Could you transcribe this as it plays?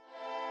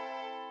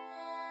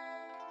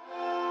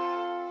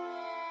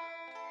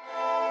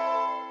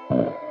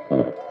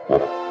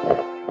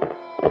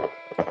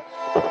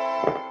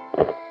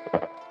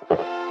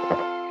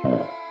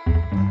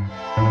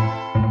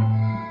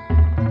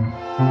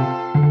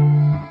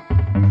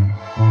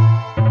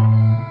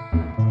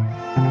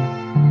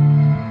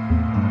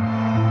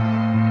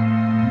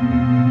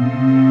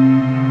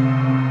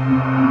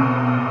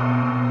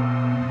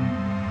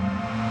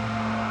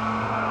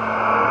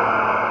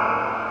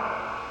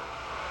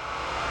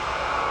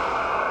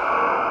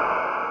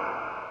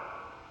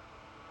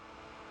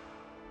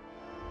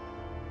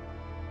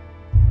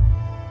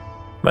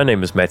My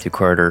name is Matthew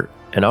Carter,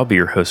 and I'll be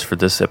your host for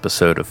this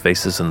episode of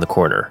Faces in the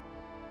Corner.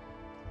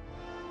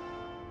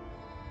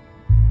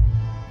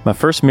 My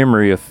first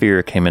memory of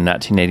fear came in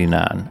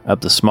 1989,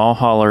 up the small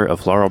holler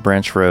of Laurel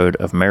Branch Road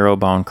of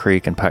Marrowbone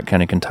Creek in Pike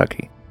County,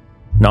 Kentucky,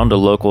 known to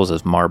locals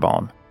as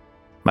Marbone.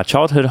 My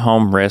childhood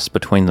home rests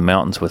between the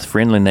mountains with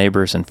friendly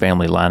neighbors and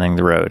family lining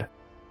the road.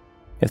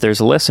 If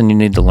there's a lesson you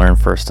need to learn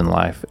first in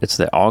life, it's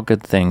that all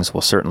good things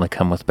will certainly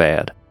come with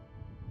bad.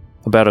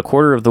 About a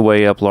quarter of the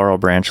way up Laurel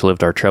Branch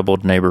lived our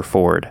troubled neighbor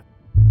Ford.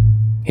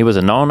 He was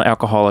a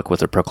non-alcoholic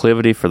with a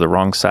proclivity for the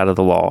wrong side of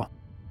the law.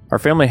 Our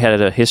family had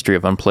a history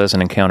of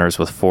unpleasant encounters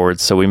with Ford,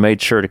 so we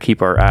made sure to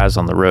keep our eyes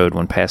on the road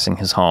when passing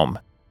his home.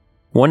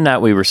 One night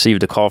we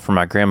received a call from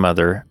my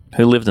grandmother,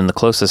 who lived in the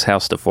closest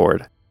house to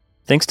Ford.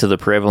 Thanks to the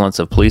prevalence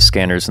of police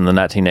scanners in the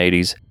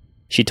 1980s,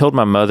 she told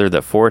my mother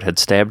that Ford had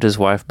stabbed his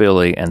wife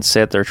Billy and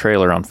set their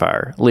trailer on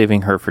fire,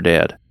 leaving her for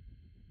dead.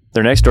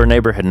 Their next-door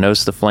neighbor had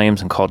noticed the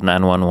flames and called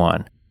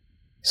 911.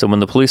 So when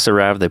the police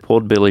arrived, they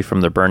pulled Billy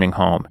from the burning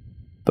home,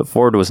 but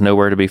Ford was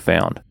nowhere to be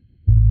found.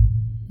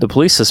 The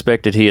police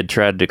suspected he had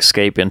tried to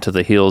escape into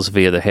the hills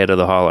via the head of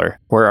the holler,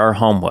 where our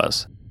home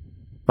was.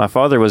 My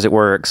father was at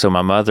work, so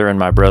my mother and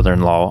my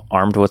brother-in-law,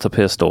 armed with a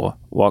pistol,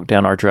 walked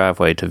down our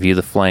driveway to view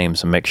the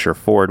flames and make sure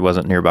Ford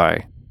wasn't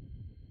nearby.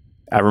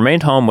 I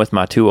remained home with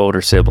my two older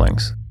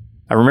siblings.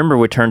 I remember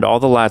we turned all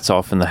the lights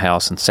off in the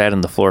house and sat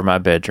on the floor of my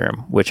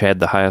bedroom, which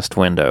had the highest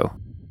window.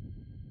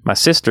 My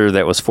sister,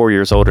 that was 4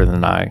 years older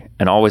than I,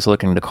 and always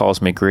looking to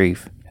cause me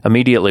grief,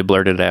 immediately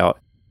blurted out,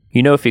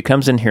 "You know, if he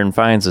comes in here and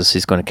finds us,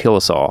 he's going to kill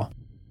us all."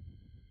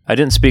 I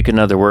didn't speak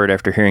another word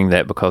after hearing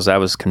that because I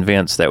was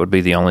convinced that would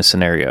be the only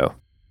scenario.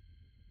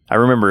 I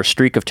remember a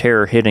streak of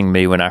terror hitting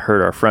me when I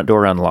heard our front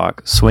door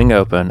unlock, swing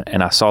open,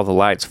 and I saw the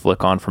lights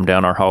flick on from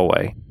down our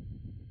hallway.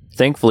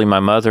 Thankfully, my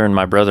mother and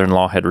my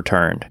brother-in-law had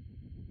returned.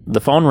 The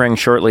phone rang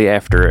shortly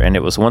after, and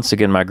it was once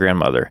again my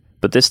grandmother,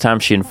 but this time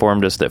she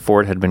informed us that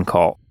Ford had been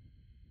caught.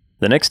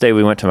 The next day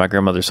we went to my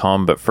grandmother's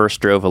home, but first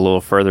drove a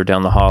little further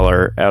down the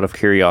holler out of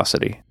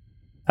curiosity.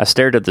 I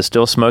stared at the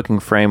still smoking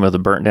frame of the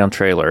burnt-down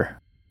trailer.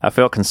 I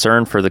felt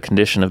concern for the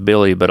condition of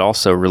Billy, but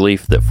also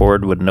relief that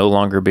Ford would no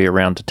longer be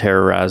around to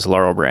terrorize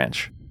Laurel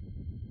Branch.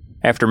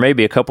 After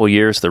maybe a couple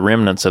years, the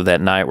remnants of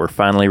that night were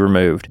finally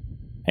removed,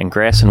 and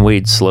grass and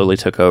weeds slowly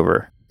took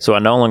over, so I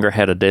no longer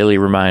had a daily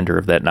reminder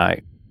of that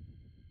night.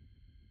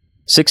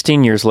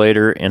 16 years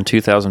later, in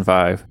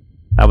 2005,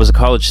 I was a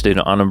college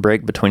student on a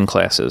break between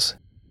classes.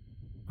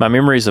 My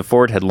memories of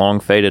Ford had long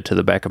faded to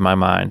the back of my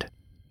mind,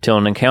 till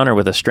an encounter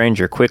with a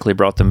stranger quickly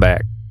brought them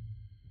back.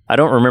 I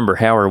don't remember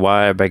how or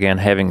why I began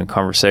having a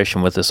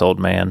conversation with this old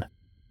man,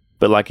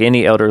 but like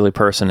any elderly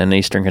person in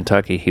eastern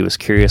Kentucky, he was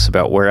curious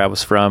about where I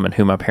was from and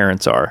who my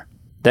parents are.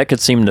 That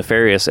could seem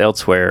nefarious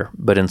elsewhere,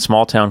 but in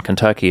small-town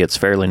Kentucky it's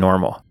fairly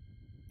normal.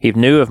 He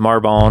knew of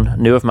Marbone,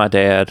 knew of my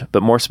dad,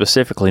 but more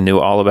specifically knew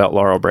all about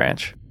Laurel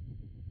Branch.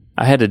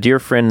 "I had a dear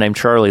friend named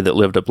Charlie that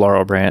lived up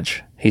Laurel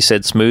Branch," he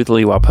said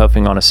smoothly while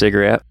puffing on a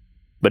cigarette,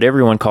 but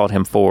everyone called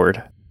him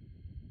Ford.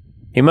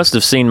 He must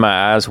have seen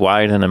my eyes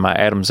widen and my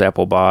Adam's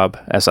apple bob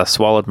as I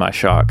swallowed my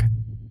shock.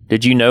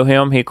 "Did you know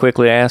him?" he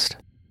quickly asked.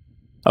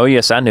 "Oh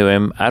yes, I knew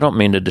him. I don't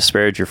mean to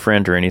disparage your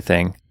friend or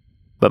anything,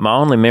 but my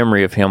only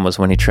memory of him was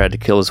when he tried to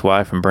kill his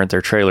wife and burnt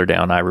their trailer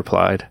down," I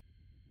replied.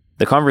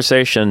 The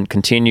conversation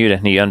continued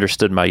and he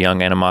understood my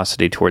young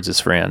animosity towards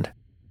his friend.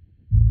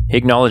 He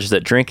acknowledged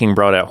that drinking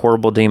brought out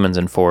horrible demons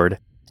in Ford,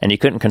 and he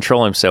couldn't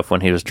control himself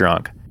when he was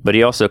drunk, but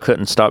he also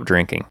couldn't stop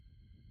drinking.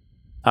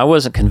 I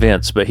wasn't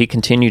convinced, but he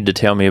continued to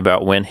tell me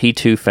about when he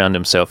too found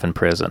himself in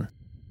prison.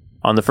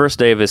 On the first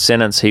day of his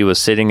sentence, he was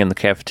sitting in the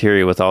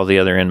cafeteria with all the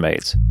other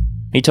inmates.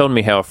 He told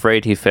me how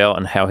afraid he felt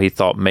and how he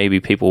thought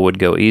maybe people would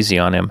go easy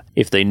on him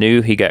if they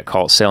knew he got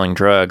caught selling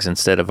drugs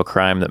instead of a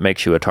crime that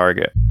makes you a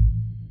target.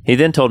 He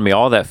then told me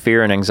all that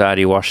fear and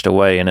anxiety washed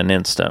away in an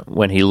instant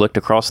when he looked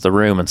across the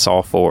room and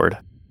saw Ford.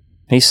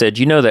 He said,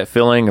 "You know that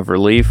feeling of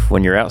relief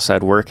when you're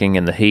outside working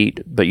in the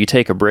heat, but you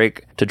take a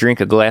break to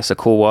drink a glass of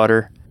cool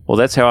water? Well,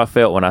 that's how I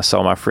felt when I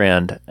saw my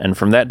friend, and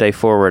from that day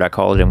forward I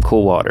called him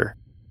Cool Water."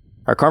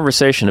 Our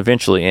conversation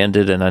eventually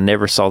ended and I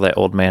never saw that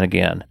old man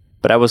again,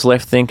 but I was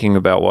left thinking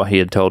about what he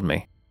had told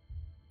me.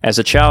 As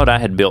a child, I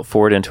had built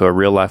Ford into a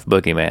real-life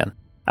boogeyman.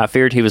 I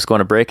feared he was going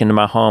to break into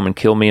my home and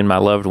kill me and my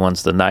loved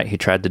ones the night he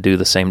tried to do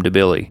the same to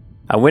Billy.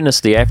 I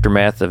witnessed the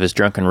aftermath of his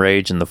drunken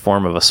rage in the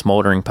form of a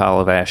smoldering pile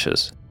of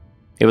ashes.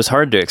 It was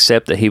hard to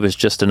accept that he was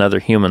just another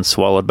human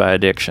swallowed by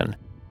addiction,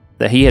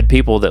 that he had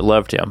people that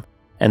loved him,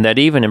 and that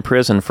even in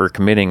prison for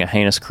committing a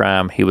heinous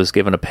crime, he was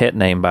given a pet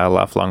name by a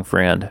lifelong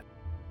friend.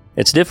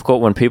 It's difficult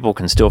when people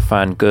can still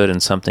find good in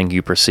something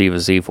you perceive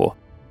as evil,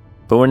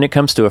 but when it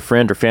comes to a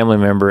friend or family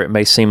member, it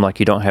may seem like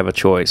you don't have a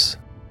choice.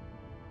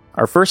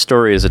 Our first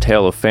story is a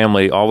tale of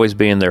family always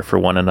being there for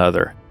one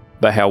another,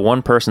 but how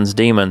one person's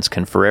demons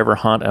can forever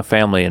haunt a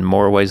family in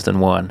more ways than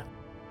one.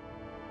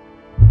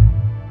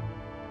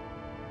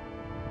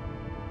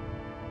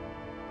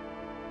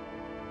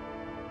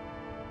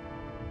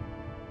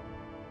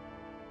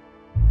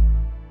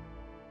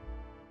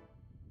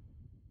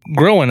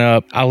 Growing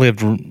up, I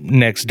lived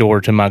next door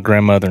to my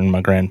grandmother and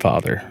my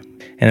grandfather.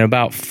 And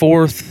about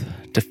 4th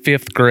to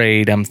 5th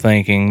grade, I'm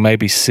thinking,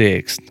 maybe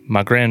 6th,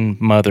 my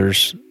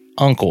grandmother's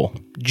uncle,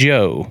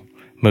 Joe,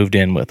 moved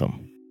in with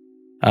them.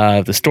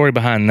 The story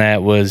behind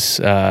that was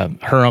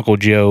her Uncle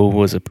Joe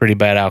was a pretty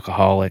bad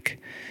alcoholic,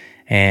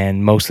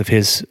 and most of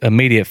his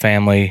immediate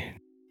family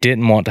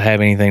didn't want to have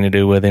anything to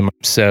do with him.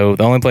 So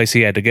the only place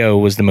he had to go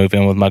was to move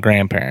in with my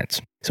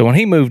grandparents. So when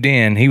he moved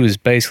in, he was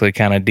basically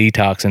kind of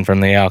detoxing from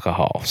the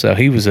alcohol. So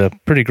he was a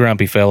pretty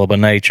grumpy fellow by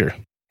nature.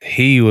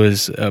 He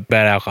was a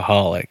bad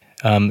alcoholic.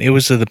 It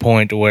was to the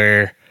point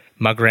where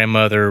my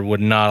grandmother would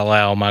not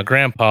allow my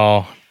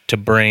grandpa to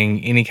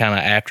bring any kind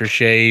of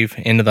aftershave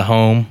into the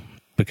home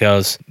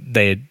because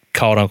they had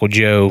caught Uncle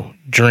Joe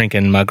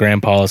drinking my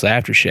grandpa's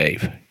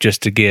aftershave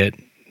just to get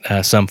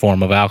some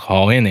form of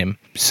alcohol in him.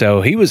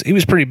 So he was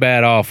pretty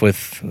bad off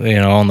with,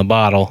 on the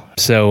bottle.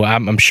 So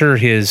I'm sure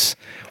his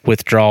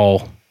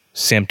withdrawal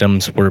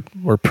symptoms were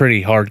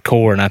pretty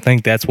hardcore, and I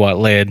think that's what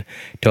led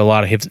to a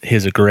lot of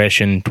his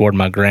aggression toward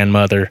my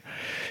grandmother.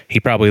 He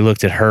probably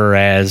looked at her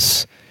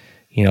as,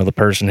 the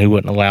person who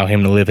wouldn't allow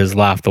him to live his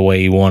life the way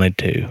he wanted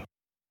to.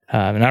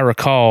 And I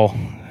recall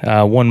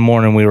one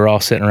morning we were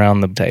all sitting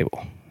around the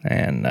table,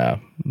 and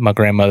my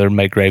grandmother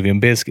made gravy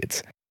and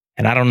biscuits.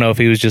 And I don't know if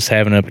he was just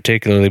having a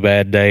particularly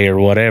bad day or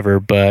whatever,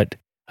 but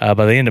by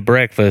the end of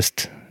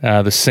breakfast,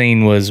 the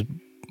scene was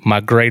my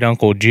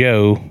great-uncle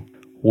Joe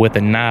with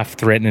a knife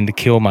threatening to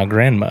kill my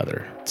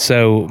grandmother.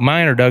 So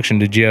my introduction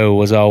to Joe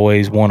was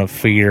always one of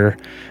fear.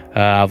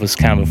 I was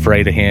kind of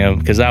afraid of him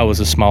because I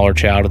was a smaller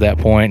child at that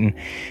point, and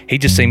he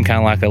just seemed kind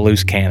of like a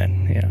loose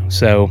cannon.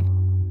 So,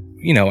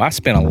 I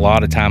spent a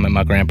lot of time at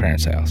my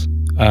grandparents' house.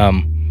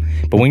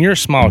 But when you're a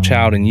small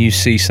child and you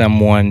see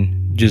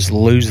someone just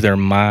lose their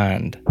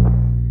mind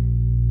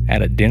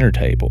at a dinner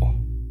table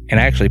and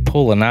actually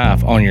pull a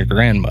knife on your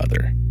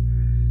grandmother,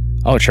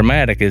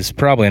 traumatic is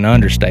probably an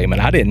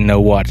understatement. I didn't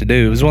know what to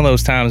do. It was one of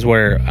those times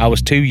where I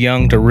was too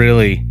young to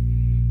really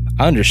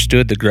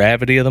understood the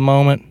gravity of the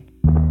moment,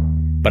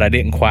 but I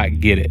didn't quite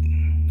get it.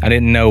 I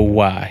didn't know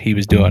why he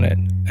was doing it.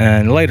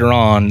 And later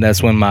on,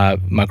 that's when my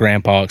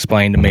grandpa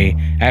explained to me,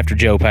 after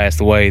Joe passed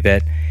away,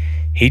 that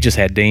he just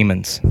had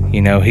demons.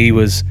 He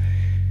was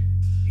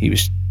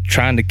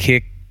trying to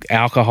kick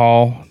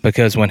alcohol,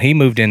 because when he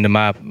moved into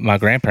my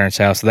grandparents'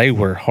 house, they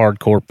were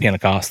hardcore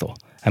Pentecostal.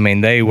 I mean,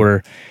 they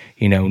were,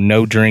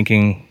 no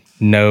drinking,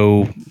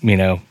 no,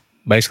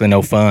 basically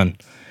no fun.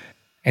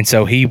 And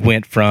so he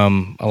went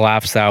from a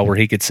lifestyle where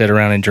he could sit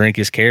around and drink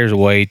his cares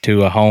away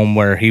to a home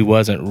where he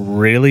wasn't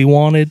really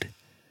wanted,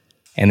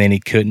 and then he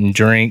couldn't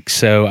drink.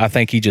 So I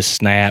think he just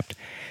snapped.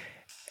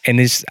 And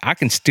I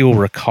can still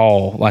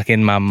recall, like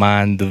in my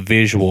mind, the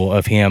visual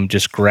of him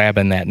just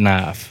grabbing that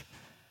knife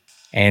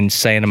and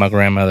saying to my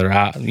grandmother,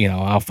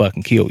 I'll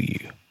fucking kill you.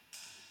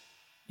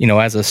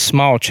 As a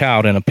small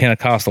child in a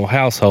Pentecostal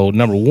household,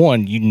 number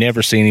one, you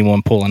never see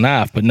anyone pull a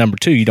knife, but number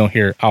two, you don't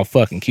hear, I'll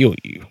fucking kill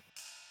you.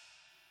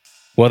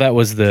 Well, that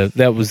was the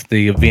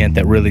event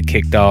that really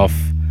kicked off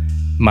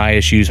my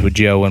issues with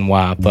Joe and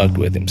why I fucked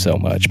with him so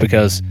much,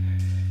 because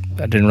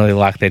I didn't really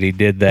like that he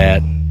did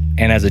that.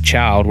 And as a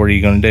child, what are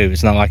you going to do?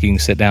 It's not like you can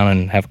sit down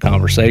and have a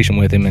conversation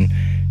with him and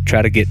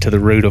try to get to the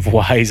root of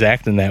why he's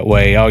acting that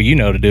way. All you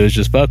know to do is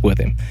just fuck with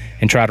him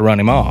and try to run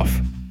him off.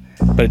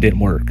 But it didn't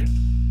work.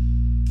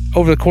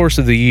 Over the course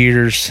of the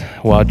years,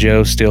 while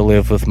Joe still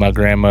lived with my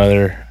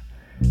grandmother,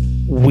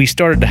 we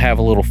started to have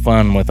a little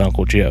fun with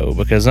Uncle Joe,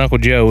 because Uncle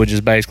Joe would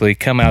just basically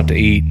come out to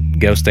eat,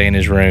 go stay in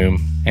his room,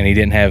 and he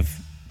didn't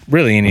have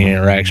really any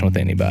interaction with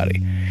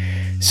anybody.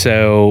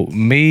 So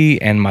me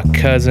and my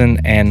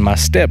cousin and my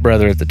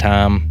stepbrother at the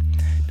time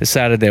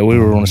decided that we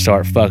were going to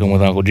start fucking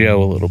with Uncle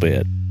Joe a little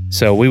bit.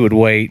 So we would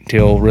wait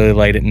till really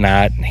late at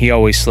night. He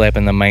always slept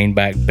in the main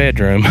back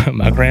bedroom at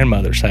my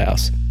grandmother's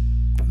house.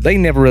 They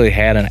never really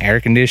had an air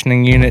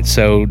conditioning unit,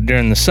 so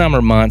during the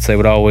summer months, they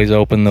would always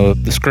open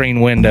the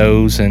screen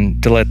windows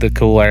and to let the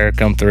cool air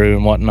come through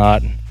and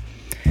whatnot.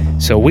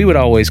 So we would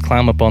always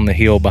climb up on the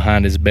hill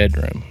behind his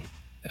bedroom.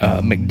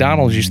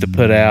 McDonald's used to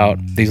put out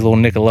these little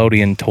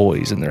Nickelodeon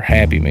toys in their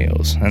Happy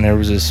Meals, and there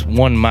was this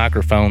one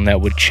microphone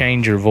that would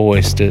change your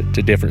voice to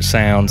different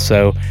sounds.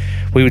 So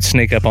we would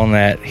sneak up on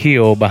that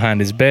hill behind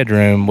his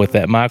bedroom with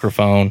that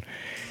microphone,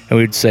 and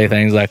we'd say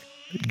things like,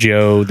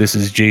 "Joe, this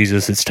is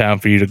Jesus, it's time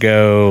for you to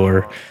go,"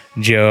 or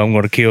Joe, I'm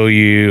going to kill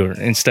you,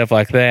 and stuff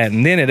like that.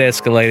 And then it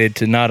escalated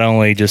to not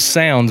only just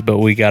sounds, but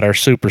we got our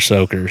super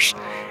soakers,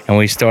 and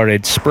we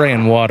started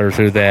spraying water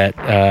through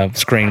that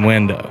screen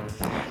window.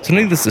 So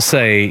needless to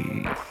say,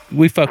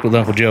 we fucked with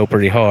Uncle Joe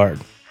pretty hard.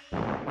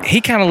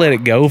 He kind of let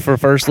it go for the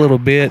first little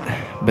bit,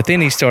 but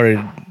then he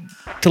started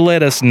to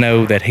let us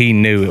know that he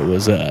knew it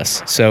was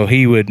us. So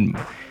he would,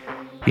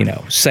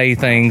 say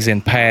things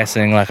in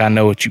passing like, I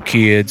know what you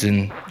kids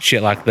and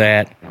shit like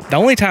that. The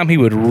only time he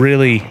would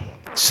really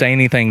say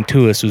anything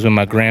to us was when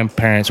my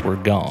grandparents were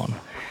gone.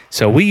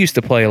 So we used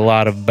to play a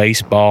lot of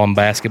baseball and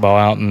basketball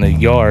out in the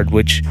yard,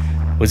 which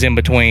was in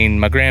between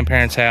my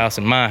grandparents' house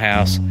and my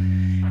house.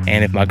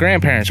 And if my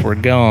grandparents were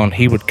gone,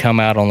 he would come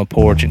out on the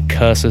porch and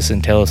cuss us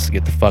and tell us to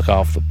get the fuck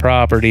off the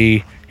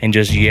property and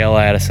just yell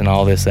at us and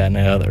all this, that, and the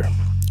other.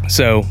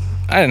 So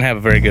I didn't have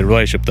a very good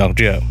relationship with Uncle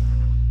Joe.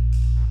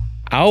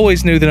 I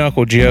always knew that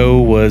Uncle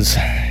Joe was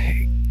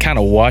kind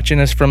of watching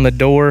us from the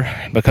door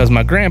because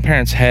my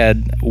grandparents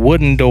had a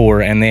wooden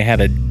door and they had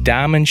a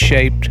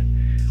diamond-shaped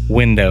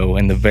window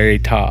in the very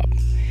top.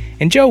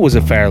 And Joe was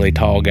a fairly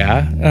tall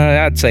guy.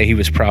 I'd say he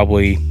was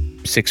probably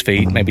 6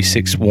 feet, maybe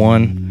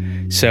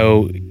 6'1".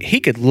 So he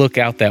could look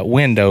out that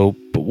window,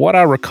 but what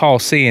I recall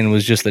seeing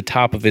was just the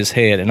top of his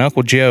head. And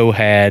Uncle Joe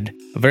had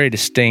a very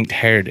distinct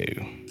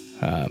hairdo.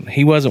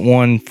 He wasn't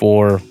one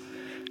for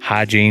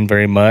hygiene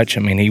very much.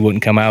 I mean, he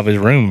wouldn't come out of his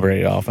room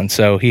very often.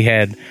 So he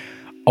had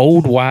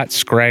old white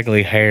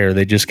scraggly hair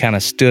that just kind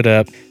of stood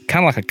up,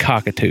 kind of like a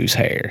cockatoo's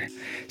hair.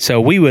 So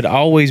we would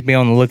always be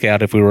on the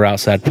lookout if we were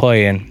outside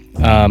playing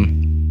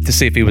to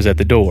see if he was at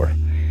the door.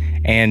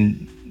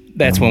 And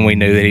that's when we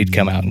knew that he'd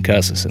come out and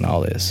cuss us and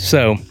all this.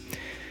 So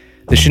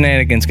the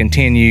shenanigans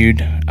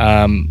continued.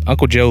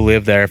 Uncle Joe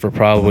lived there for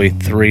probably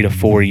 3 to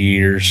 4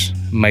 years,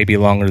 maybe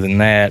longer than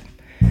that.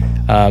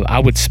 I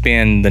would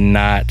spend the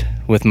night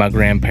with my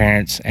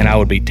grandparents, and I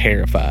would be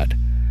terrified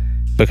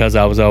because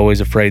I was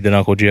always afraid that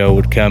Uncle Joe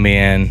would come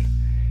in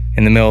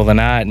the middle of the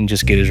night and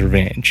just get his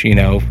revenge,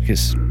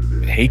 because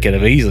he could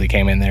have easily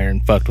came in there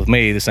and fucked with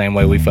me the same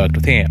way we fucked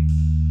with him.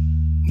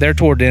 There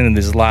toward the end of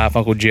his life,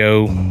 Uncle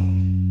Joe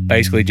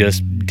basically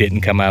just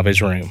didn't come out of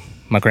his room.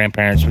 My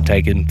grandparents were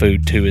taking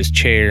food to his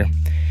chair,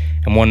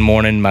 and one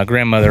morning my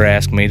grandmother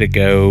asked me to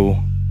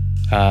go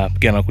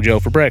get Uncle Joe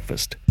for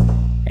breakfast.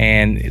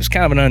 And it was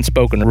kind of an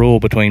unspoken rule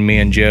between me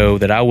and Joe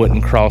that I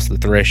wouldn't cross the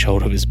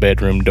threshold of his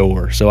bedroom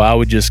door. So I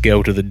would just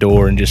go to the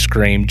door and just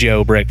scream,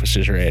 "Joe, breakfast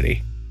is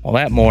ready." Well,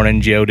 that morning,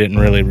 Joe didn't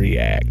really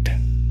react.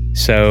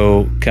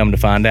 So come to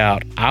find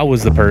out, I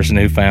was the person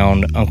who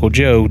found Uncle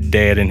Joe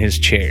dead in his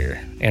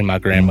chair in my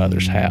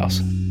grandmother's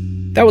house.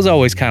 That was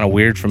always kind of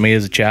weird for me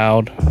as a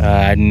child.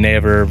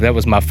 That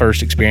was my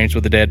first experience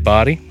with a dead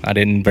body. I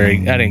didn't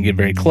get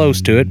very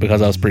close to it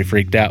because I was pretty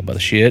freaked out by the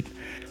shit.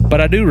 But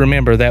I do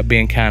remember that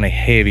being kind of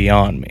heavy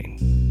on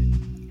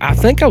me. I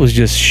think I was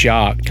just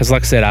shocked because,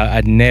 like I said,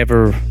 I'd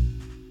never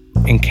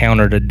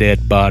encountered a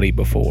dead body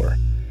before.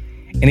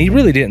 And he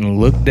really didn't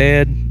look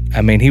dead.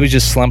 I mean, he was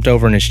just slumped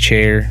over in his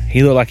chair.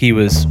 He looked like he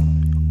was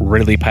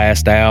really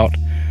passed out.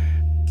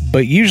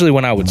 But usually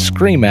when I would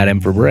scream at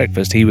him for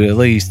breakfast, he would at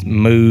least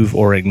move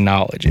or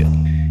acknowledge it.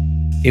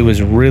 It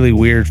was really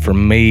weird for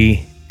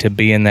me to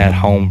be in that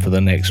home for the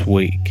next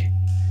week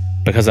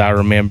because I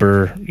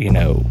remember,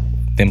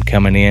 them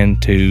coming in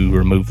to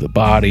remove the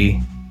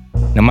body.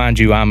 Now, mind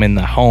you, I'm in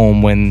the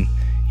home when,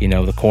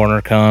 the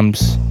coroner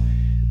comes,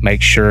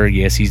 make sure,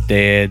 yes, he's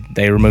dead.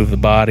 They remove the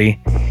body.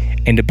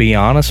 And to be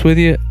honest with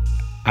you,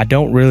 I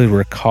don't really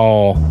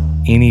recall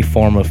any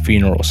form of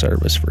funeral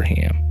service for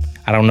him.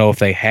 I don't know if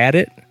they had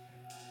it,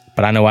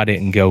 but I know I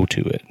didn't go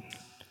to it.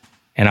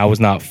 And I was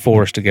not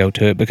forced to go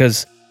to it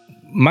because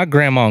my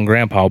grandma and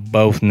grandpa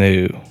both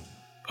knew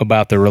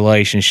about the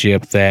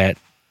relationship that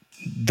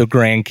the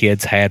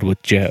grandkids had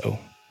with Joe.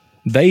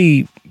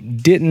 They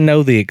didn't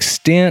know the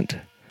extent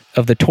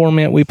of the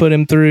torment we put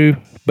him through,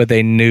 but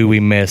they knew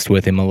we messed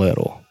with him a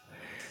little.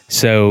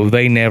 So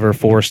they never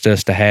forced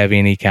us to have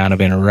any kind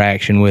of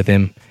interaction with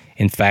him.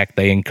 In fact,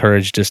 they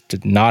encouraged us to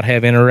not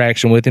have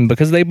interaction with him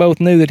because they both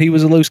knew that he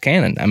was a loose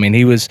cannon. I mean,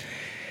 he was,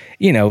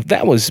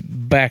 that was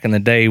back in the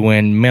day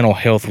when mental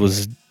health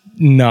was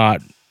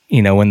not,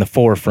 in the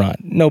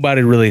forefront.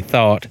 Nobody really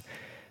thought,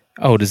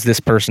 oh, does this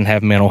person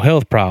have mental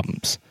health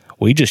problems?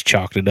 We just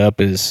chalked it up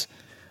as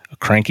a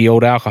cranky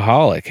old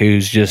alcoholic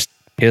who's just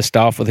pissed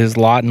off with his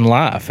lot in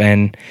life.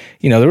 And,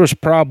 there was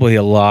probably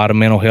a lot of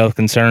mental health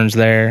concerns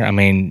there. I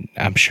mean,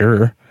 I'm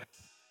sure.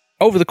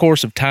 Over the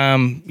course of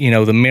time,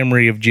 the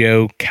memory of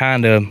Joe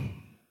kind of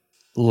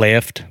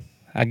left,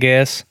 I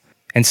guess.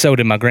 And so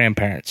did my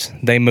grandparents.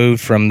 They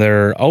moved from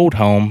their old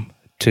home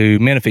to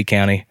Menifee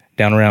County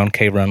down around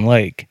Cave Run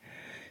Lake.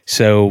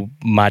 So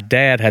my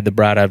dad had the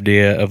bright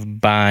idea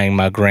of buying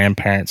my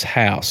grandparents'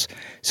 house.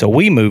 So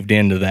we moved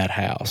into that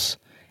house.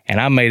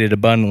 And I made it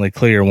abundantly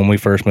clear when we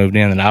first moved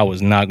in that I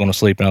was not going to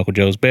sleep in Uncle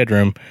Joe's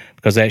bedroom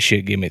because that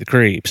shit gave me the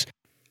creeps.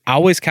 I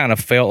always kind of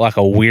felt like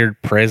a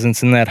weird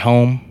presence in that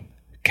home,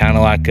 kind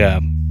of like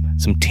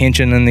some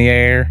tension in the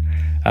air.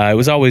 It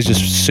was always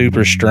just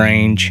super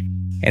strange.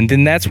 And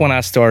then that's when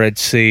I started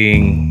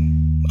seeing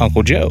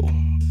Uncle Joe.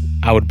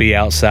 I would be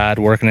outside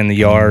working in the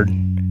yard,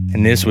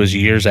 and this was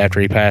years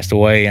after he passed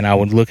away, and I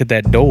would look at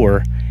that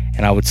door,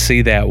 and I would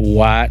see that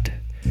white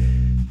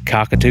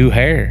cockatoo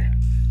hair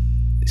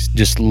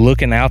just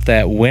looking out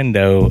that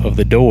window of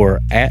the door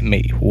at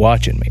me,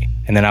 watching me,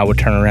 and then I would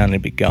turn around and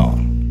it'd be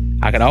gone.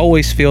 I could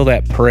always feel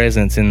that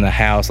presence in the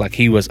house, like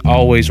he was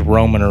always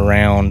roaming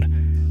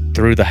around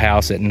through the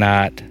house at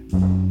night,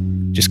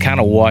 just kind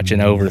of watching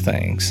over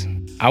things.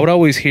 I would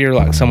always hear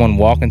like someone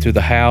walking through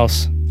the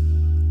house.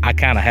 I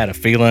kind of had a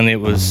feeling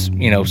it was,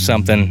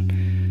 something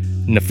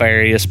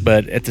nefarious,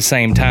 but at the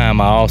same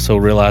time, I also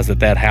realized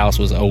that house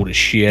was old as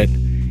shit.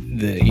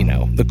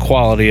 The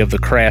quality of the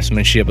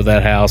craftsmanship of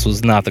that house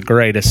was not the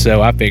greatest,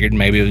 so I figured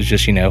maybe it was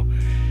just,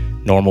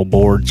 normal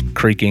boards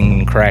creaking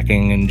and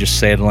cracking and just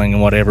settling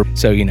and whatever.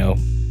 So,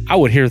 I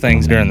would hear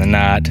things during the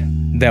night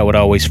that would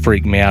always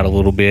freak me out a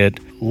little bit.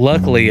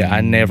 Luckily,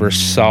 I never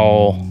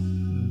saw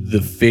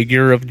the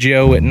figure of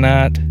Joe at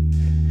night.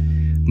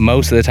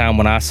 Most of the time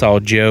when I saw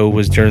Joe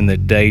was during the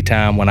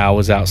daytime when I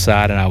was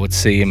outside and I would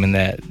see him in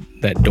that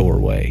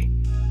doorway.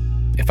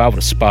 If I would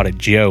have spotted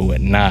Joe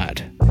at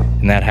night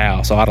in that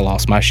house, I'd have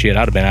lost my shit.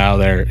 I'd have been out of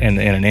there in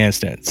an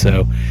instant.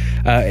 So,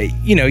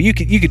 you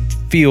could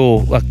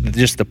feel like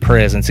just the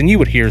presence, and you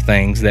would hear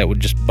things that would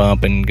just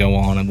bump and go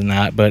on in the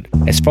night. But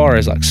as far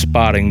as like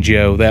spotting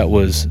Joe, that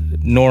was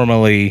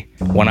normally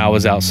when I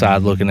was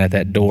outside looking at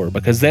that door,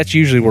 because that's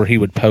usually where he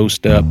would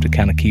post up to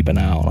kind of keep an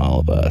eye on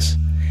all of us.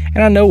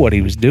 And I know what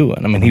he was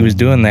doing. I mean, he was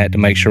doing that to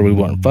make sure we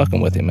weren't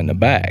fucking with him in the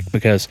back,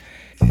 because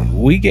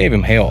we gave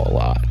him hell a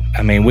lot.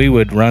 I mean, we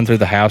would run through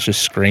the house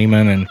just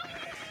screaming, and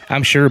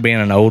I'm sure being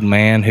an old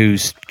man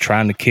who's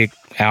trying to kick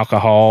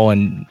alcohol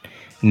and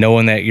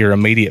knowing that your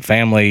immediate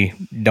family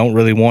don't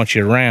really want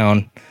you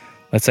around,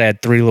 let's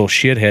add 3 little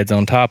shitheads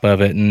on top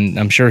of it, and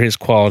I'm sure his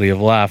quality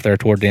of life there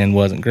toward the end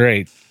wasn't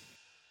great.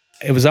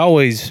 It was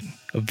always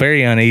a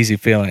very uneasy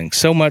feeling,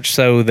 so much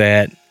so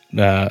that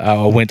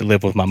I went to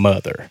live with my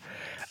mother.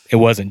 It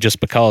wasn't just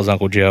because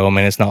Uncle Joe. I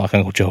mean, it's not like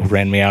Uncle Joe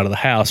ran me out of the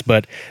house,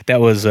 but that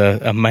was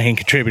a main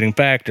contributing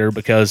factor,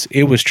 because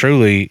it was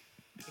truly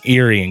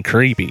eerie and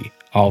creepy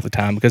all the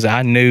time, because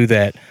I knew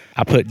that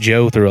I put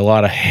Joe through a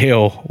lot of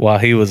hell while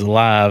he was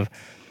alive,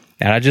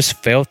 and I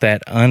just felt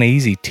that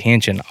uneasy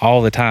tension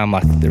all the time,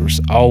 like there was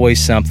always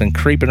something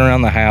creeping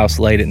around the house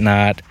late at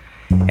night,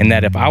 and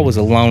that if I was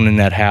alone in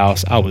that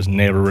house, I was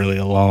never really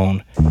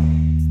alone.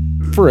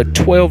 For a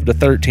 12 to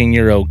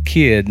 13-year-old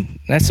kid,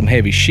 that's some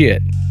heavy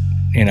shit.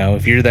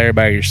 If you're there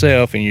by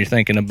yourself and you're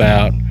thinking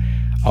about,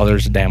 oh,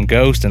 there's a damn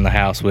ghost in the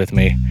house with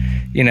me.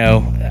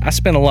 I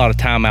spent a lot of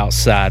time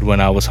outside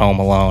when I was home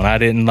alone. I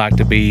didn't like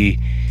to be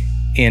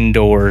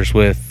indoors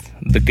with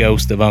the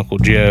ghost of Uncle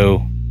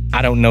Joe.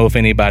 I don't know if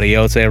anybody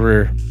else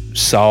ever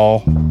saw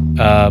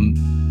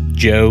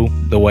Joe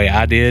the way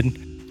I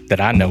did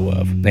that I know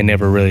of. They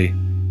never really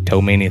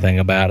told me anything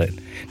about it.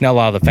 Now, a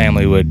lot of the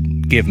family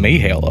would give me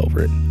hell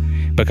over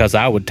it, because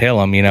I would tell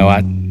them,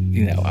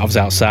 I was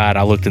outside,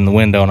 I looked in the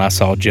window and I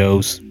saw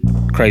Joe's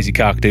crazy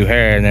cockatoo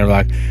hair, and they were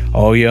like,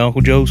 oh yeah,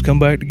 Uncle Joe's come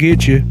back to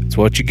get you. That's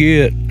what you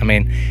get. I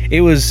mean,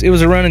 it was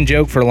a running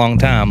joke for a long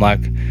time,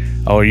 like,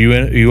 oh, are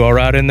you all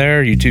right in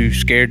there? Are you too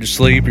scared to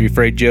sleep? Are you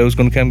afraid Joe's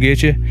going to come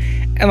get you?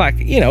 And like,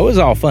 it was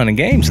all fun and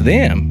games to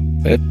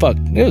them. It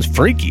was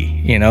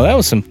freaky. That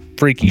was some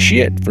freaky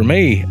shit for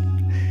me.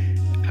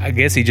 I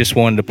guess he just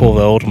wanted to pull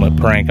the ultimate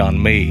prank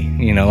on me.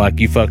 Like,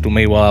 you fucked with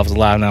me while I was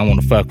alive, and I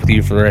want to fuck with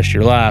you for the rest of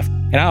your life.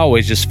 And I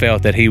always just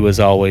felt that he was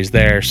always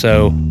there.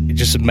 So it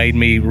just made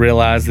me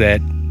realize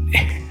that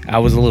I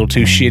was a little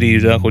too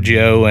shitty to Uncle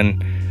Joe,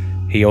 and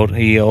he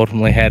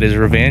ultimately had his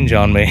revenge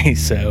on me.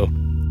 So.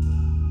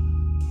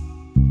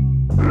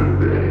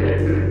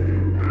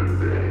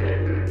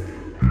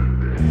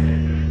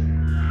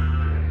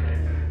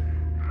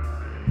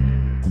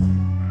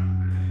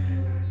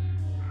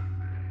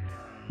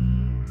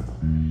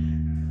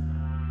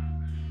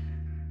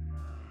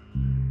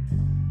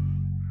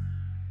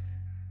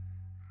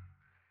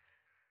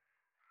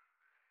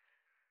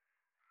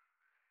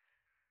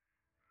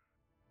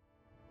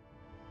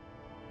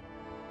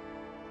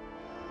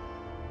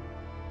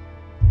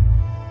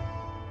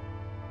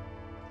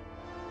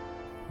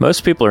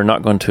 Most people are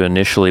not going to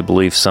initially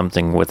believe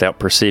something without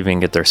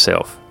perceiving it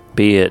themselves,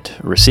 be it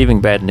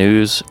receiving bad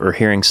news or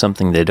hearing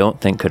something they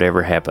don't think could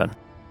ever happen,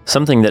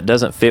 something that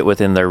doesn't fit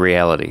within their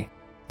reality.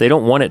 They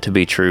don't want it to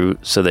be true,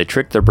 so they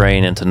trick their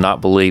brain into not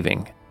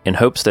believing, in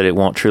hopes that it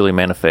won't truly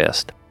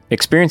manifest.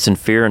 Experiencing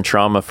fear and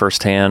trauma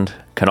firsthand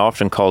can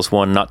often cause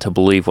one not to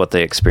believe what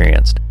they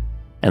experienced,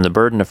 and the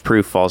burden of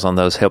proof falls on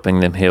those helping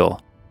them heal.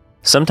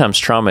 Sometimes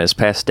trauma is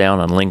passed down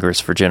and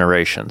lingers for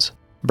generations,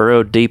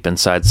 burrowed deep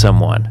inside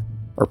someone,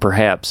 or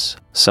perhaps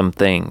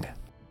something.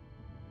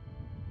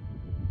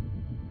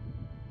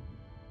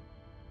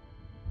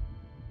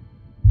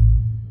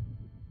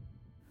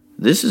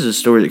 This is a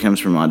story that comes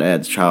from my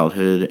dad's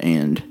childhood,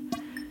 and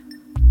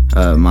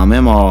my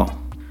mamaw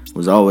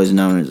was always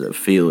known as a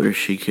feeler.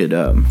 She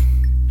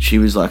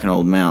was like an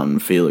old mountain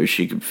feeler.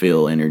 She could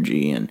feel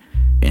energy, and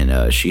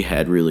she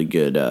had really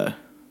good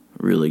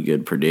really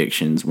good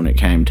predictions when it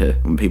came to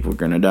when people were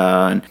going to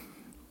die. And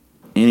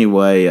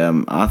anyway,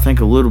 I think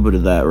a little bit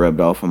of that rubbed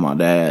off on my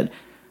dad.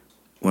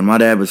 When my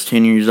dad was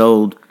 10 years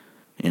old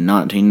in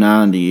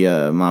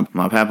 1990,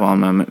 my papa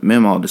and my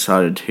mamaw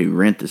decided to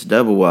rent this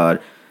double wide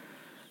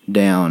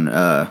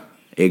down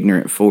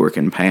Ignorant Fork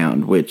and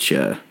Pound, which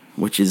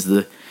is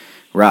the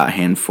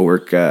right-hand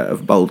fork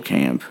of Bold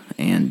Camp.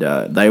 And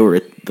they were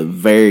at the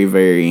very,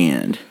 very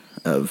end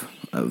of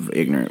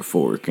Ignorant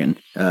Fork. And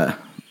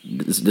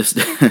just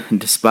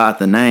despite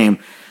the name,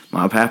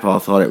 my papa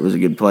thought it was a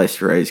good place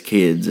to raise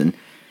kids. And,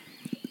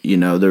 you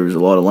know, there was a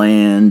lot of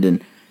land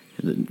and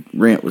the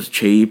rent was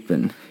cheap.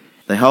 And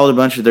they hauled a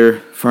bunch of their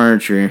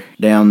furniture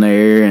down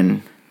there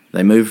and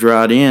they moved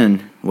right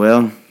in.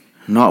 Well,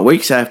 not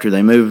weeks after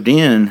they moved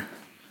in,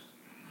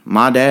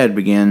 my dad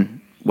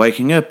began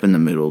waking up in the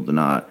middle of the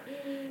night.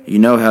 You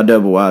know how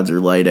double wides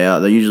are laid out.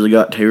 They usually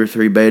got 2 or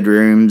 3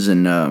 bedrooms,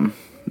 and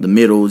the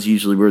middle is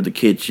usually where the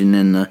kitchen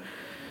and the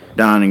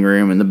dining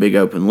room and the big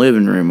open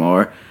living room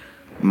are.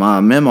 My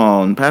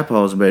mamaw and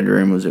papa's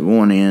bedroom was at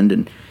one end,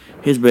 and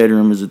his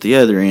bedroom was at the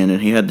other end,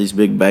 and he had these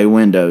big bay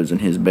windows in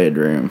his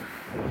bedroom.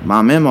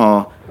 My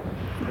mamaw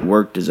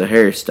worked as a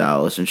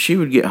hairstylist, and she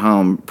would get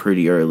home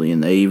pretty early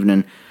in the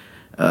evening.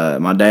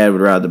 My dad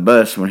would ride the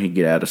bus when he'd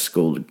get out of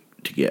school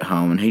to get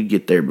home, and he'd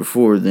get there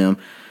before them.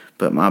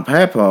 But my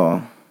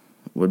papa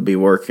would be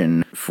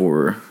working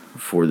for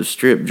the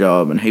strip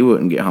job, and he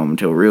wouldn't get home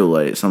until real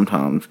late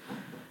sometimes.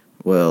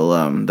 Well,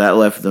 that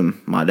left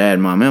my dad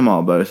and my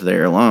mamaw both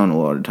there alone a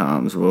lot of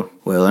times.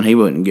 Well, and he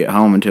wouldn't get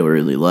home until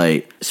really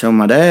late. So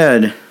my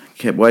dad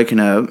kept waking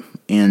up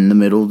in the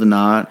middle of the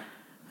night.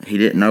 He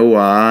didn't know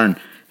why, and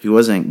he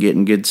wasn't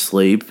getting good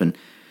sleep. And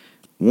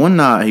one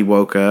night he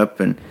woke up,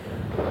 and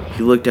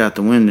he looked out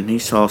the window, and he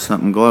saw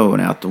something glowing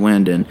out the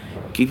window. And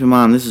keep in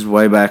mind, this is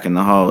way back in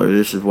the holler.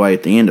 This is way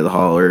at the end of the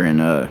holler,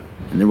 and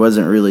there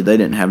wasn't really, they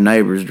didn't have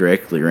neighbors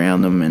directly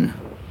around them,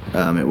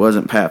 and it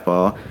wasn't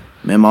Papa.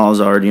 Mamaw was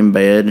already in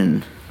bed,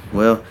 and,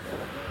 well,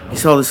 he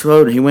saw this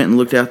float, and he went and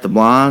looked out the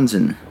blinds,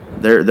 and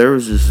there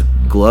was this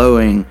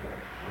glowing,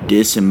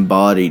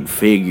 disembodied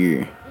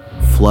figure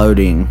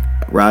floating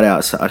right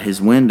outside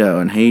his window,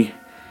 and he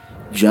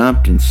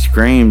jumped and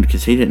screamed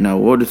because he didn't know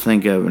what to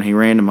think of, and he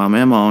ran to my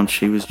mamaw, and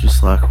she was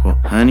just like, well,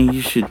 honey,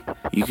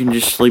 you can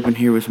just sleep in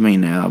here with me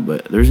now,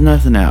 but there's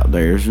nothing out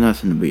there. There's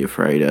nothing to be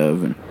afraid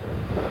of. And,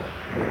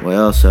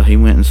 well, so he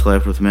went and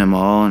slept with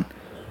mamaw, and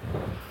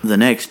the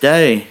next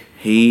day,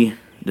 he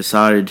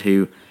decided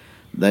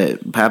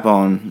Papa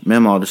and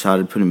mamaw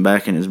decided to put him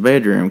back in his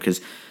bedroom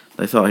because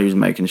they thought he was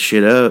making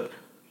shit up.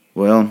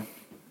 Well,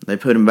 they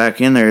put him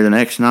back in there the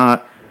next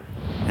night,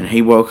 and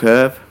he woke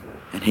up,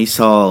 and he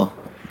saw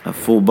a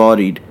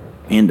full-bodied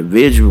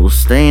individual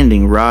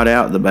standing right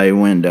out the bay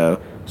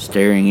window,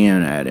 staring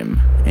in at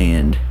him.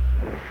 And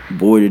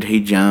boy, did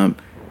he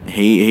jump.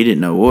 He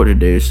didn't know what to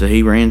do, so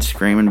he ran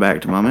screaming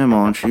back to my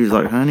mamaw, and she was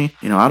like, honey,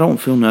 I don't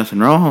feel nothing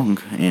wrong.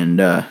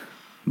 And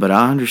but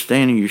I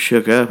understand you're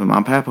shook up, and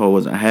my papa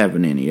wasn't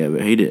having any of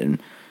it. He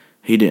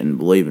didn't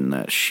believe in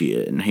that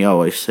shit, and he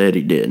always said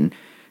he didn't.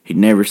 He'd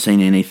never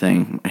seen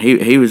anything.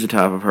 He was the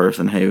type of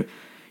person who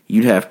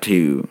you'd have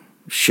to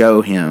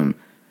show him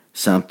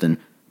something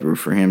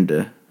for him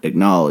to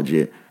acknowledge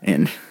it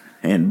and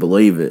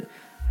believe it.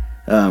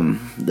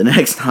 The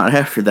next night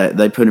after that,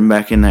 they put him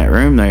back in that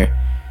room there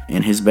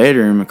in his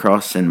bedroom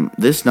across. And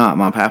this night,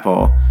 my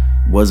papa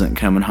wasn't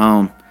coming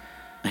home.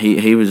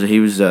 He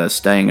was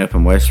staying up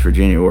in West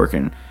Virginia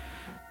working.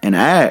 An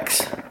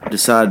axe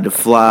decided to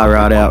fly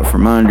right out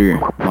from under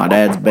my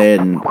dad's bed,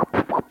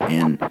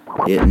 and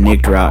it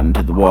nicked right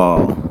into the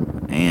wall.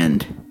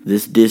 And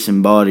this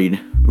disembodied,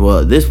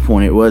 well, at this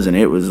point it wasn't.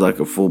 It was like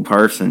a full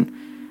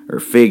person or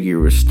figure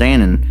was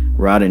standing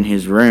right in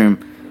his room,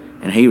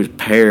 and he was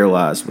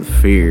paralyzed with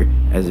fear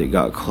as it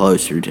got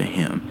closer to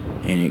him,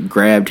 and it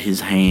grabbed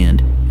his hand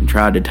and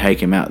tried to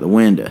take him out the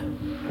window.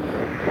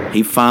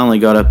 He finally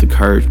got up the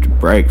courage to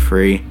break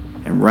free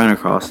and run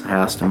across the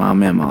house to my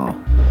mamaw.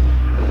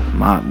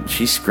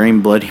 She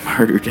screamed bloody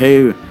murder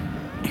too.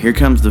 Here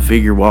comes the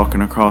figure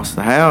walking across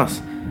the house,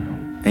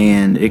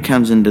 and it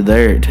comes into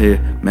to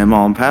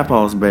mamaw and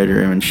papa's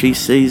bedroom, and she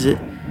sees it,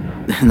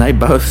 and they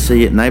both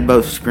see it, and they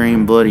both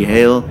scream bloody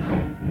hell.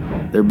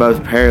 They're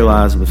both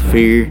paralyzed with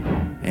fear,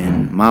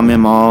 and my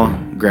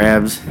mamaw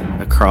grabs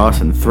a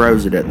cross and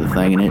throws it at the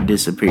thing, and it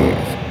disappears.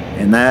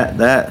 And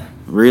that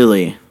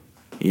really,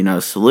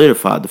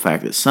 solidified the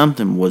fact that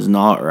something was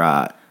not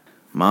right.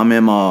 My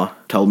mamaw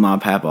told my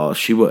papa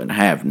she wasn't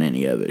having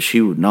any of it.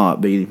 She would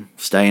not be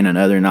staying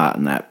another night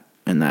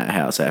in that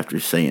house after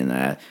seeing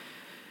that.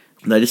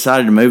 They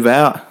decided to move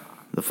out.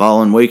 The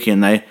following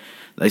weekend,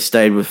 they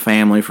stayed with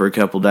family for a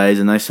couple days,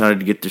 and they started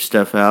to get their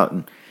stuff out.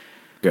 And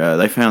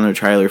they found their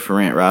trailer for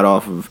rent right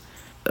off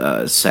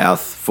of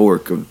South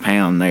Fork of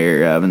Pound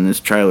there, in this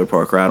trailer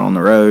park right on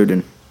the road.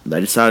 And they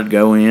decided to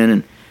go in,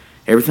 and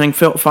everything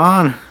felt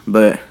fine.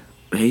 But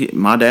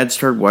my dad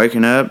started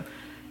waking up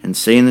and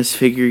seeing this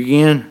figure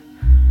again.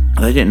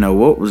 They didn't know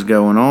what was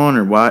going on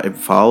or why it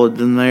followed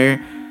them there.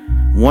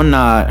 One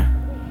night,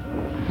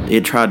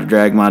 it tried to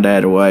drag my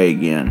dad away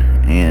again.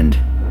 And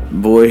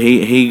boy,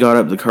 he got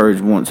up the courage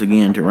once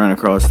again to run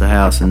across the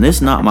house. And this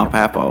not my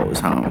papa was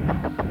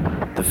home.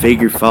 The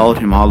figure followed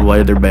him all the way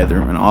to their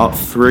bedroom, and all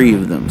three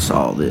of them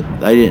saw it.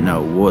 They didn't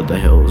know what the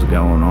hell was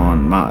going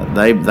on.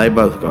 They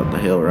both got the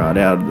hell right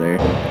out of there.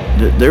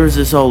 There was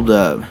this old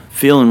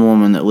feeling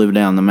woman that lived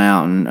down the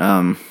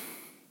mountain,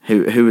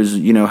 who was,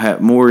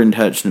 more in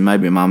touch than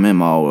maybe my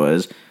mama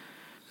was.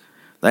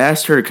 They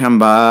asked her to come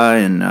by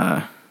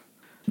and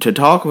to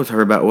talk with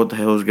her about what the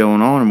hell was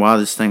going on and why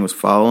this thing was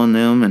following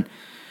them. And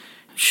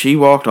she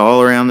walked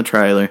all around the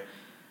trailer.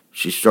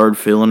 She started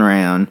feeling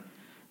around,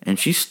 and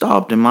she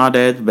stopped in my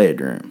dad's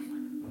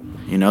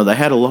bedroom. They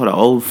had a lot of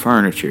old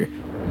furniture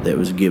that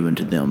was given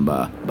to them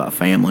by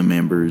family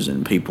members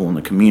and people in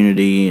the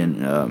community.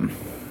 And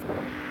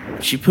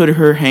she put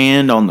her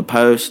hand on the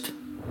post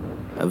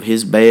of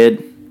his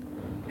bed,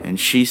 and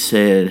she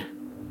said,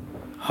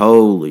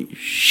 "Holy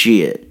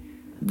shit.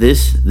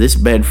 This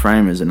bed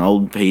frame is an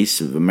old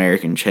piece of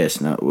American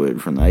chestnut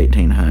wood from the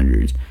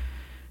 1800s.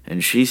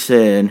 And she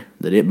said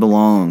that it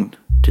belonged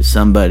to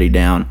somebody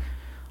down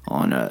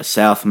on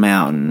South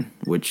Mountain,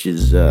 which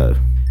is,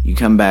 you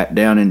come back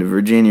down into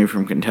Virginia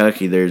from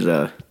Kentucky, there's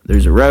a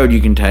road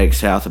you can take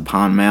south of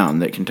Pond Mountain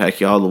that can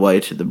take you all the way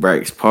to the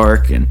Breaks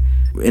Park, and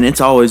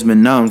it's always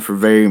been known for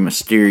very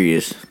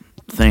mysterious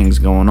things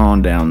going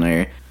on down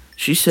there."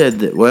 She said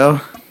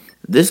that,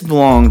 this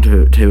belonged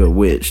to a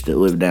witch that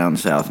lived down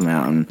South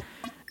Mountain.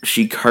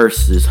 She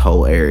cursed this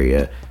whole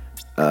area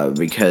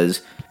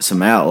because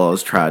some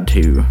outlaws tried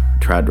to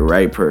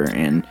rape her,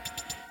 and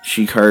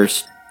she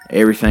cursed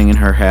everything in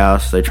her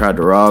house. They tried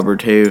to rob her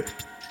too,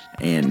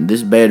 and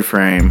this bed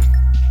frame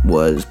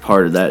was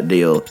part of that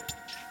deal.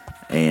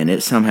 And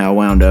it somehow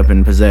wound up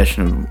in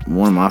possession of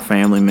one of my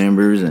family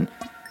members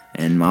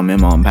and my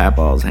mama and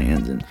papa's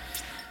hands. And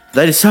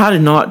they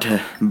decided not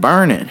to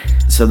burn it,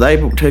 so they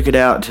took it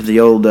out to the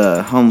old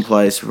home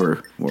place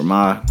where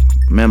my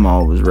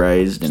mama was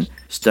raised and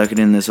stuck it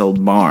in this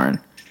old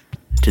barn.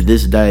 To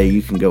this day,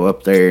 you can go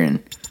up there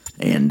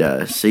and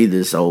see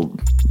this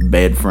old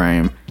bed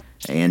frame,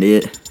 and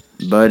it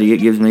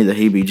gives me the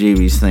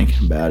heebie-jeebies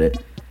thinking about it.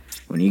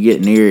 When you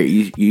get near it,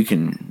 you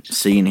can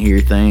see and hear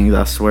things,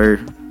 I swear.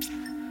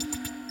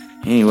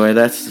 Anyway,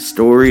 that's the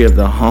story of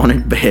the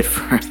haunted bed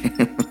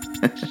frame.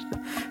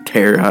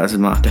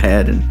 Terrorizing my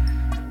dad and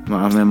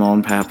my mama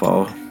and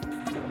papa.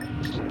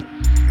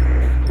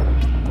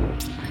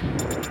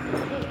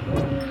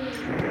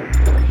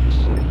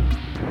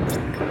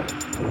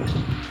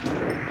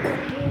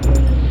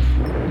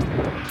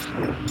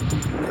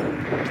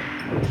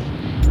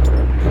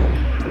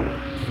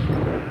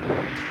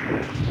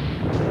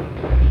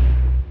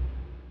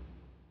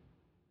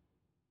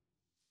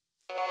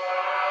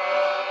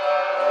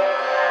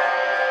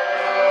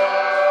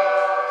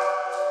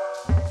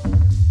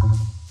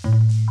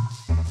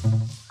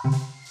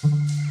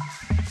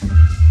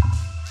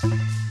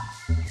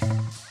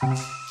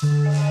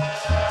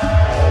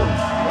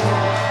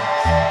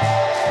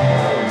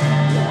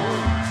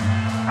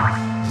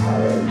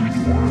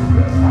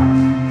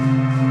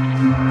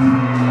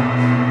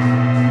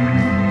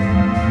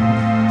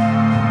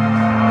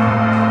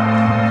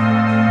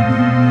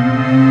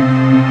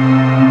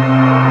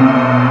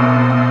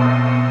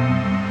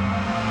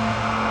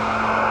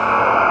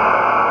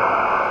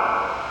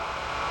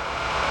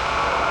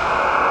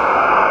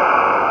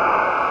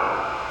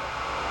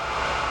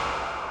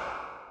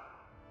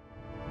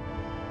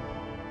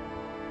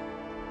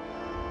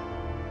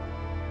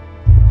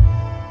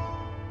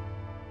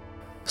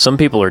 Some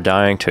people are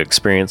dying to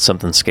experience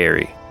something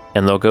scary,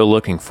 and they'll go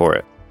looking for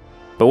it.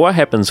 But what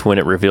happens when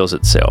it reveals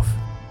itself?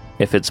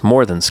 If it's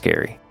more than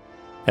scary?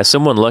 As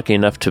someone lucky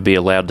enough to be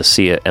allowed to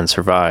see it and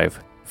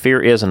survive, fear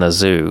isn't a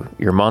zoo,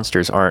 your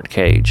monsters aren't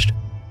caged.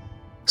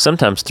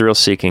 Sometimes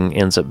thrill-seeking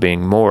ends up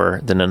being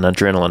more than an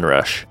adrenaline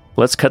rush.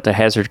 Let's cut to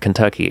Hazard,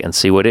 Kentucky and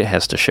see what it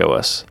has to show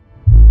us.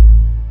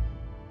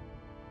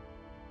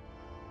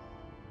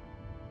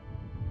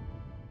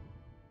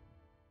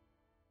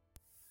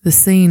 The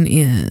scene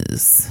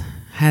is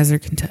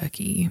Hazard,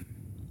 Kentucky.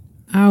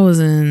 I was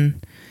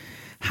in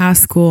high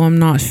school. I'm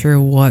not sure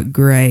what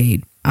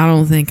grade. I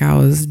don't think I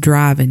was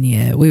driving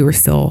yet. We were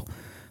still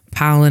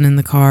piling in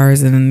the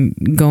cars and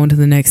going to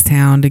the next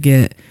town to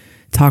get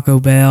Taco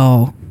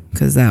Bell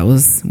because that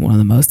was one of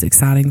the most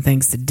exciting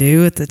things to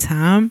do at the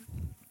time.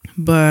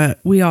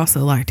 But we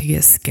also like to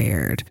get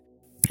scared.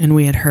 And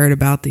we had heard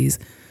about these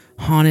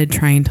haunted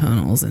train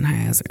tunnels in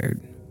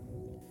Hazard.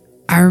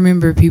 I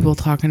remember people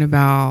talking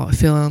about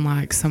feeling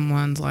like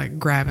someone's like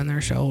grabbing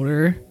their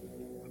shoulder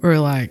or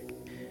like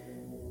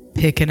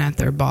picking at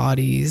their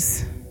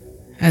bodies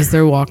as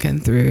they're walking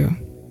through.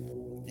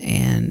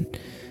 And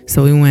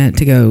so we went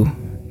to go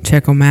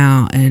check them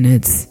out, and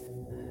it's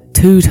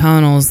two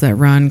tunnels that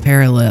run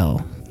parallel,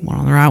 one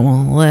on the right, one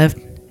on the left.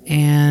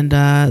 And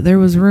there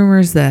was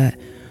rumors that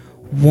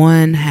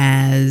one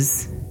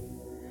has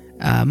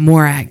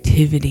more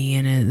activity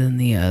in it than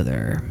the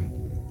other.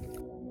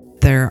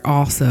 There are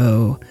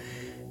also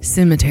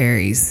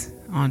cemeteries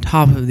on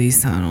top of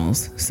these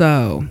tunnels.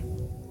 So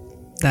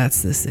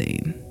That's the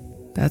scene.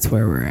 That's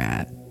where we're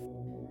at.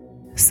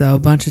 So a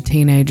bunch of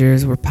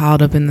teenagers were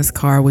piled up in this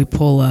car. We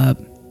pull up.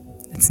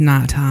 It's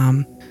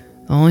nighttime.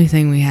 The only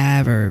thing we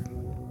have are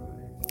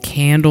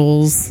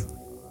candles.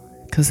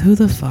 Because who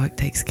the fuck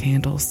takes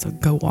candles to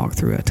go walk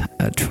through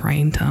a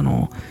train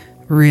tunnel?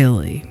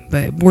 Really?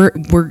 But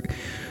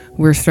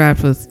we're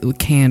strapped with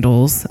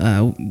candles.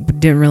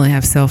 Didn't really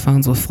have cell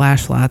phones with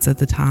flashlights at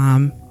the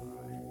time.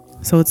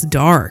 So it's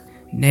dark.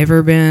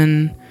 Never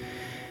been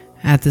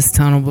at this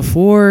tunnel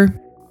before.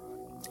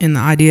 And the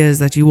idea is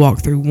that you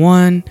walk through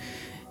one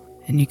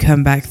and you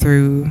come back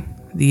through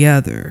the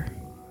other.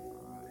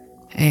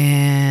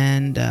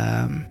 And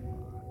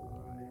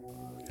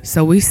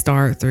so we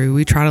try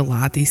to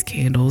light these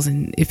candles.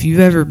 And if you've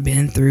ever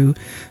been through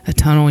a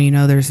tunnel, you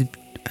know there's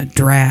a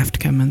draft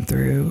coming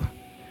through.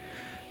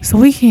 So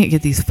we can't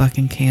get these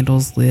fucking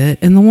candles lit.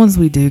 And the ones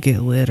we do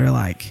get lit are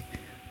like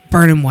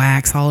burning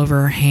wax all over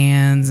our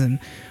hands. And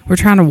we're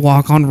trying to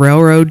walk on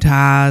railroad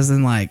ties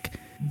and like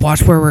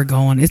watch where we're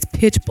going. It's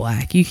pitch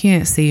black. You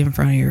can't see in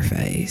front of your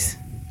face.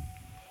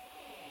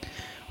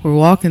 We're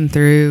walking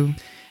through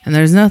and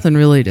there's nothing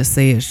really to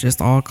see. It's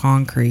just all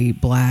concrete,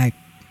 black.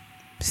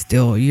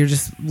 Still, you're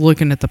just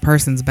looking at the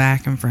person's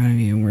back in front of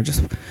you, and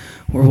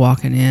we're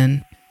walking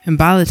in. And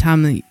by the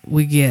time that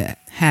we get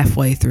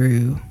halfway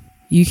through,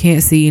 you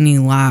can't see any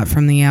light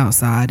from the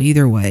outside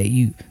either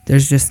way.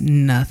 There's just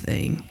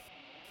nothing.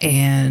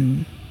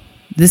 And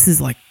this is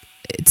like,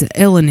 it's an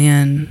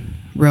L&N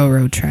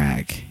railroad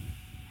track,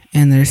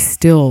 and there's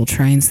still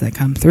trains that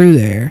come through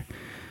there.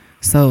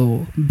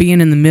 So being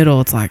in the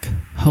middle, it's like,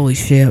 holy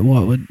shit,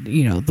 what would,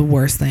 the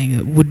worst thing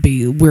it would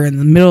be, we're in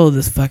the middle of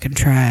this fucking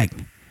track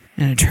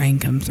and a train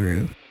comes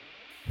through.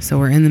 So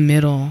we're in the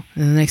middle,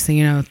 and the next thing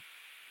you know,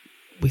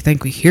 we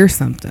think we hear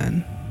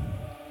something.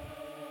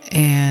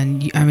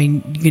 And, you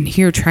can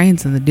hear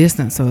trains in the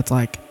distance, so it's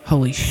like,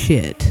 holy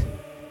shit.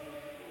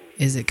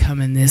 Is it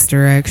coming this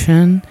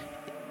direction?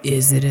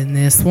 Is it in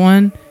this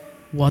one?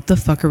 What the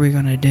fuck are we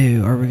going to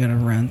do? Are we going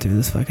to run through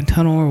this fucking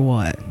tunnel or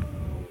what?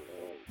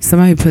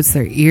 Somebody puts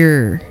their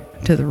ear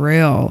to the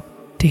rail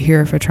to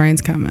hear if a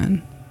train's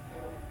coming.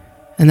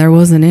 And there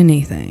wasn't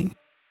anything.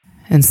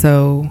 And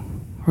so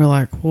we're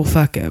like, well,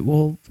 fuck it.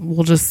 We'll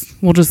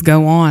just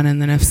go on.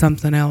 And then if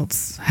something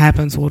else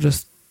happens, we'll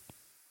just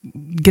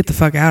get the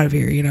fuck out of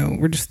here.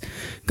 We're just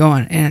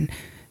going. And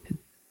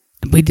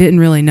we didn't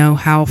really know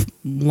how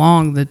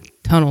long the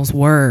tunnels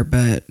were,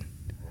 but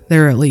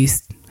they're at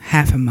least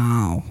half a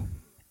mile.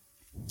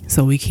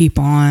 So we keep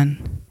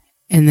on.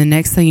 And the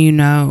next thing you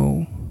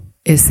know,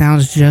 it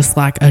sounds just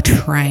like a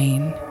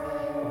train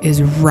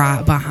is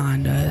right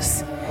behind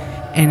us.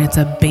 And it's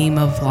a beam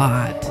of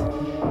light.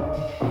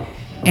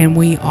 And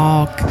we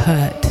all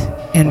cut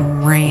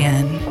and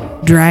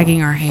ran,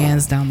 dragging our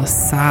hands down the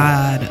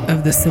side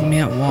of the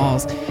cement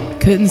walls.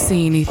 Couldn't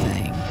see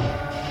anything.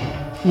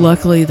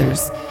 Luckily,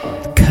 there's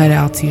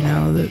cutouts,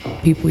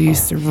 that people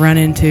used to run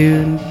into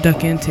and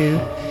duck into.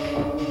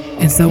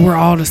 And so we're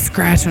all just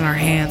scratching our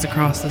hands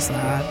across the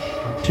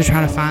side to try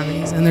to find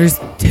these. And there's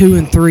 2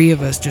 and 3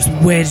 of us just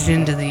wedged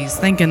into these,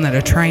 thinking that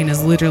a train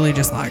is literally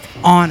just like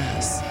on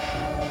us.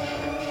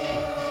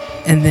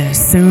 And then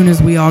as soon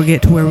as we all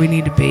get to where we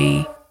need to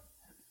be,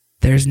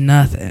 there's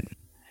nothing.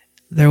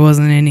 There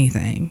wasn't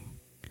anything.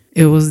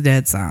 It was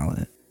dead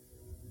silent.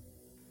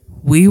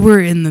 We were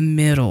in the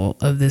middle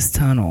of this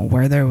tunnel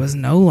where there was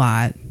no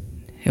light.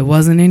 It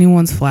wasn't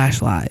anyone's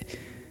flashlight.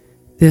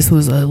 This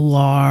was a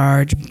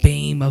large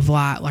beam of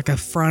light, like a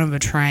front of a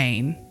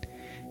train.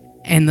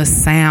 And the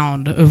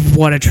sound of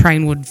what a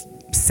train would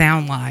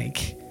sound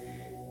like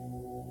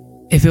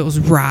if it was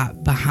right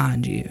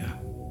behind you.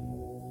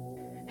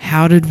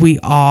 How did we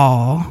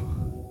all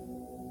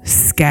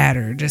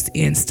scatter just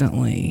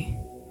instantly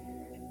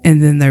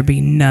and then there be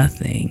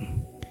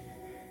nothing?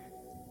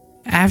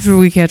 After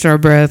we catch our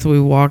breath, we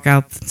walk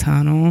out the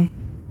tunnel,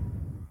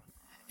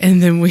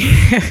 and then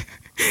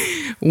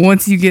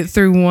once you get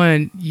through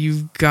one,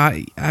 you've got,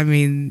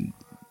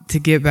 to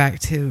get back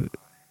to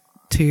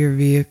your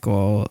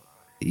vehicle,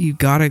 you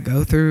gotta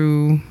go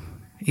through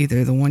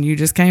either the one you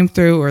just came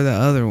through or the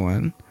other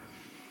one.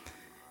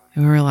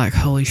 And we were like,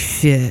 holy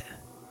shit.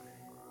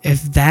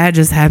 If that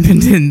just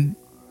happened in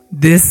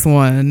this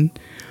one,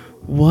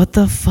 what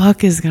the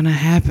fuck is going to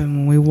happen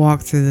when we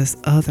walk through this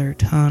other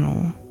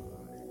tunnel?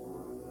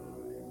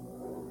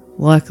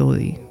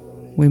 Luckily,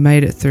 we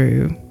made it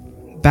through,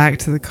 back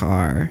to the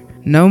car.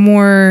 No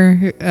more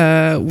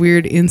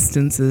weird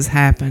instances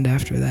happened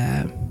after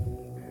that.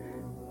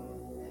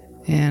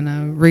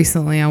 And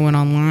recently I went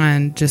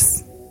online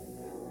just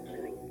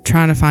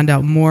trying to find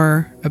out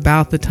more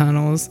about the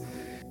tunnels.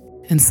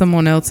 And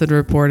someone else had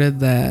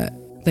reported that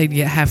they'd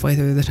get halfway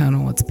through the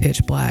tunnel, it's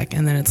pitch black,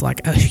 and then it's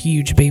like a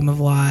huge beam of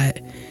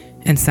light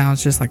and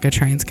sounds just like a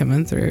train's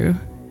coming through,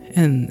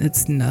 and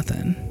it's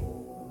nothing.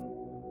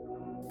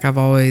 I've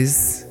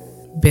always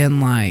been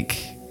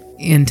like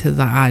into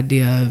the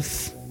idea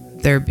of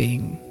there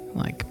being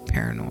like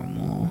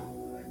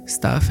paranormal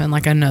stuff in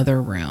like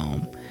another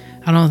realm.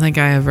 I don't think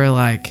I ever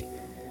like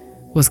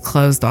was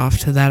closed off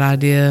to that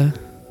idea,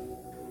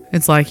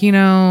 It's like,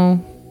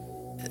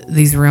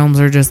 these realms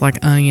are just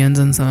like onions,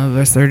 and some of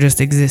us are just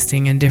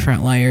existing in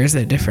different layers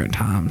at different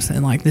times.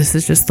 And like, this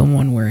is just the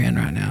one we're in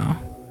right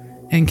now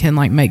and can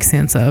like make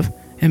sense of.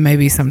 And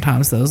maybe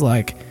sometimes those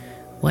like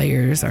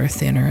layers are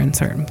thinner in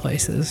certain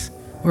places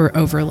or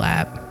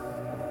overlap.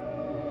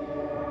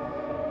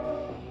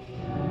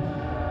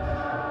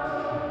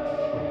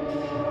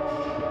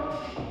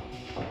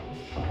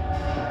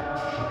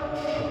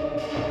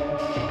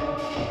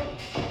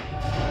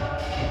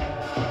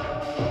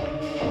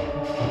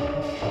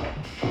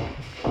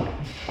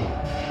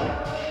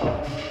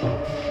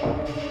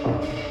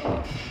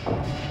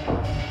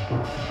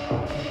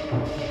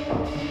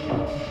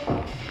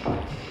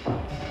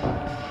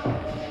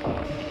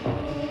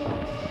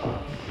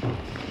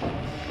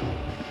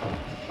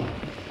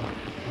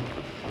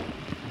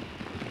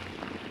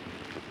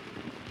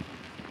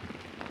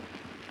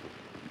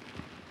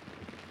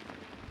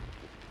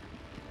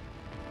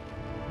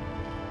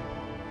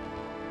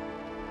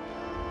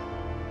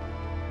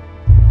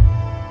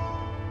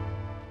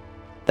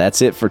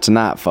 That's it for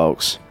tonight,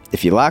 folks.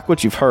 If you like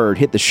what you've heard,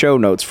 hit the show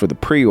notes for the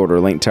pre-order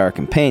link to our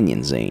companion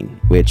zine,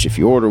 which, if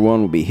you order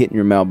one, will be hitting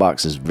your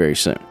mailboxes very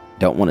soon.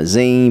 Don't want a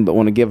zine, but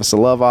want to give us a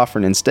love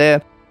offering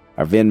instead?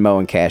 Our Venmo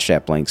and Cash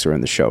App links are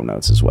in the show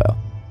notes as well.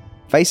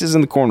 Faces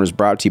in the Corner is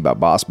brought to you by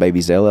Boss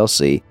Babies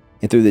LLC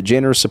and through the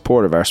generous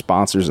support of our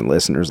sponsors and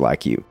listeners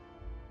like you.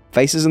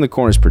 Faces in the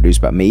Corner is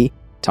produced by me,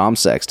 Tom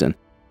Sexton,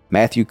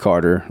 Matthew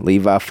Carter,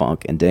 Levi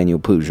Funk, and Daniel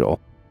Pujol,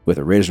 with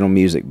original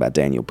music by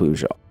Daniel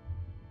Pujol.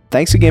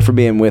 Thanks again for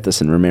being with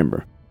us, and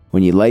remember,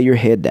 when you lay your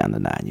head down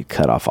tonight, you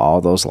cut off all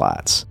those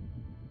lights.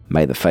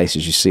 May the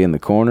faces you see in the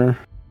corner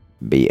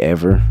be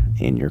ever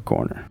in your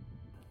corner.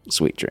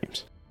 Sweet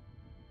dreams.